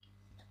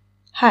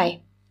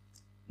Hi,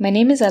 my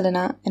name is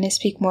Elena and I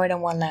speak more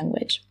than one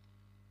language.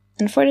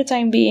 And for the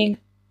time being,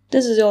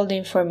 this is all the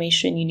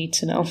information you need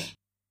to know.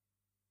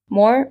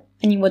 More,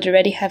 and you would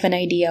already have an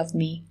idea of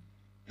me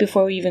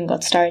before we even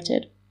got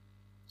started.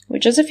 We're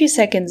just a few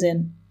seconds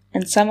in,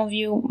 and some of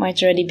you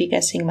might already be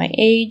guessing my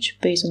age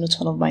based on the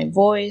tone of my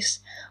voice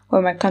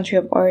or my country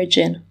of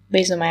origin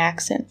based on my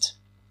accent.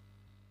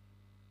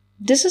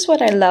 This is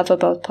what I love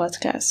about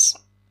podcasts.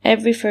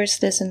 Every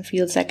first listen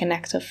feels like an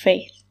act of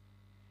faith.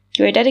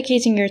 You are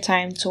dedicating your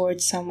time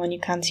towards someone you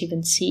can't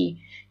even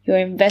see. You are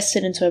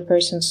invested into a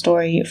person's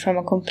story from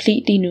a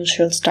completely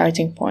neutral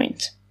starting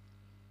point.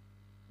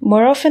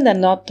 More often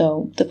than not,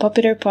 though, the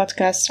popular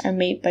podcasts are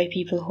made by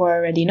people who are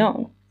already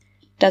known.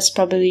 That's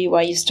probably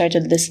why you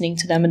started listening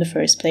to them in the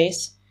first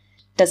place.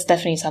 That's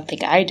definitely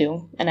something I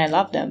do, and I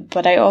love them,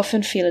 but I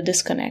often feel a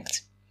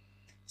disconnect.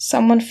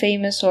 Someone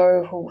famous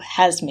or who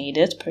has made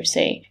it, per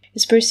se,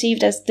 is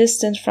perceived as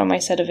distant from my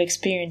set of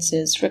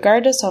experiences,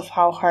 regardless of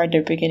how hard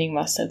their beginning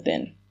must have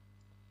been.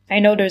 I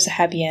know there's a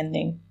happy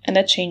ending, and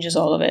that changes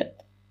all of it.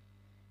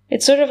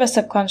 It's sort of a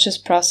subconscious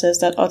process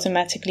that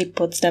automatically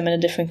puts them in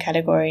a different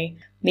category,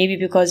 maybe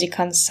because you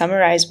can't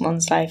summarize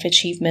one's life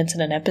achievements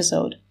in an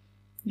episode.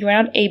 You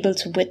are not able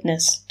to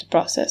witness the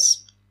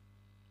process.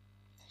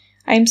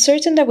 I am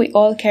certain that we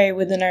all carry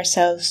within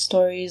ourselves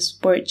stories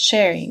worth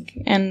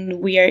sharing, and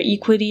we are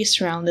equally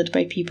surrounded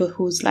by people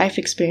whose life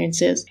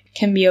experiences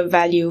can be of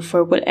value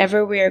for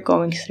whatever we are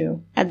going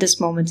through at this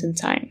moment in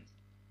time.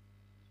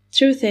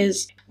 Truth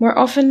is, more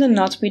often than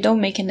not, we don't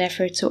make an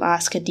effort to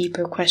ask a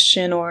deeper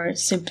question or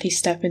simply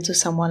step into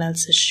someone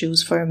else's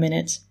shoes for a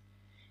minute.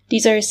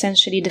 These are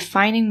essentially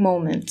defining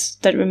moments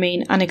that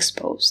remain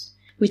unexposed.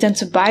 We tend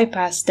to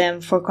bypass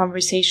them for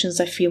conversations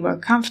that feel more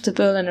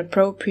comfortable and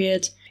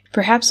appropriate,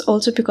 perhaps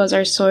also because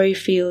our story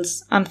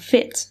feels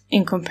unfit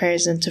in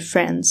comparison to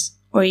friends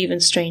or even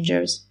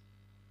strangers.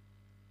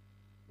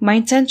 My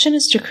intention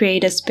is to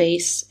create a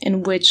space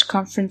in which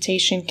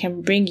confrontation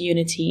can bring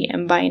unity,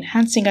 and by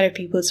enhancing other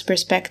people's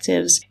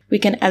perspectives, we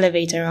can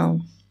elevate our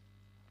own.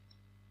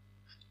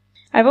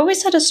 I've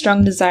always had a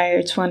strong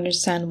desire to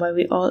understand why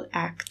we all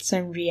act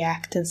and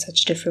react in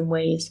such different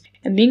ways,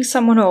 and being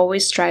someone who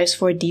always strives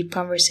for deep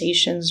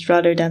conversations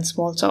rather than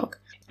small talk,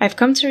 I've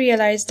come to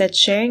realize that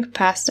sharing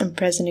past and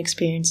present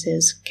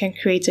experiences can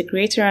create a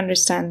greater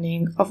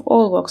understanding of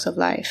all walks of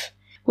life,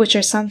 which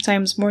are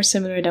sometimes more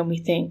similar than we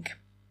think.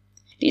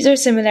 These are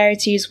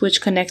similarities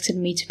which connected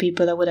me to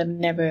people I would have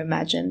never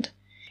imagined.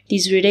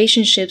 These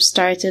relationships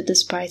started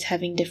despite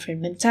having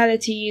different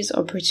mentalities,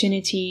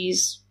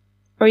 opportunities,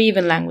 or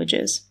even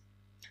languages.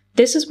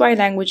 This is why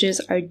languages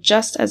are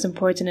just as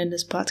important in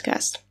this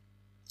podcast.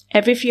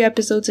 Every few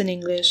episodes in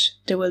English,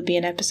 there will be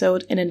an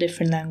episode in a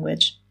different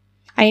language.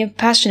 I am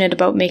passionate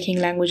about making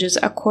languages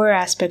a core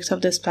aspect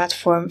of this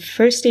platform,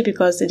 firstly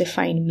because they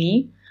define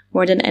me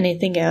more than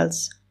anything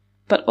else,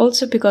 but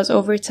also because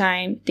over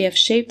time they have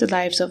shaped the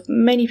lives of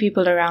many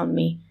people around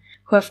me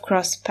who have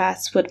crossed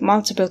paths with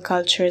multiple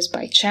cultures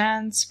by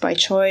chance, by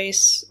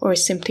choice, or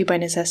simply by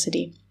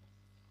necessity.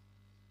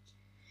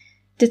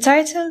 The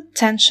title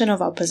Tension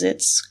of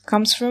Opposites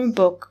comes from a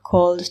book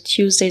called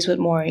Tuesdays with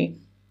Morrie,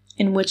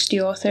 in which the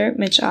author,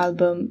 Mitch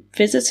Albom,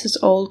 visits his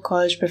old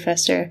college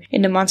professor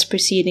in the months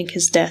preceding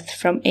his death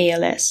from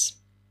ALS,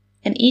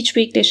 and each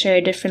week they share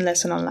a different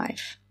lesson on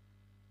life.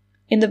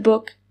 In the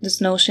book,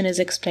 this notion is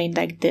explained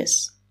like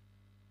this.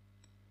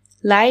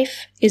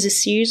 Life is a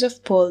series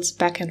of pulls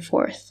back and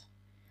forth.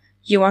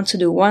 You want to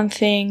do one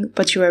thing,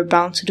 but you are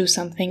bound to do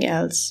something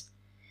else.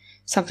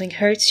 Something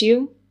hurts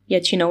you,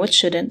 yet you know it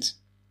shouldn't.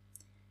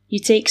 You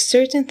take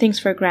certain things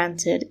for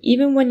granted,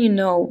 even when you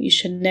know you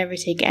should never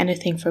take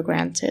anything for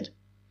granted.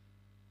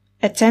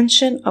 A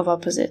tension of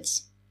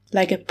opposites,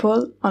 like a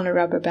pull on a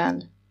rubber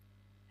band.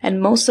 And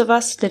most of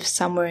us live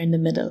somewhere in the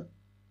middle.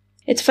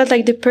 It felt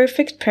like the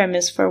perfect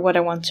premise for what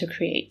I want to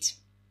create.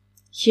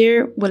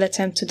 Here we'll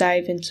attempt to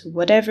dive into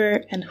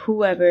whatever and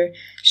whoever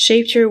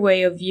shaped your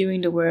way of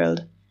viewing the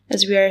world,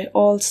 as we are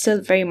all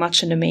still very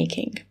much in the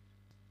making.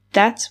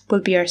 That will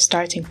be our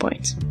starting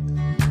point.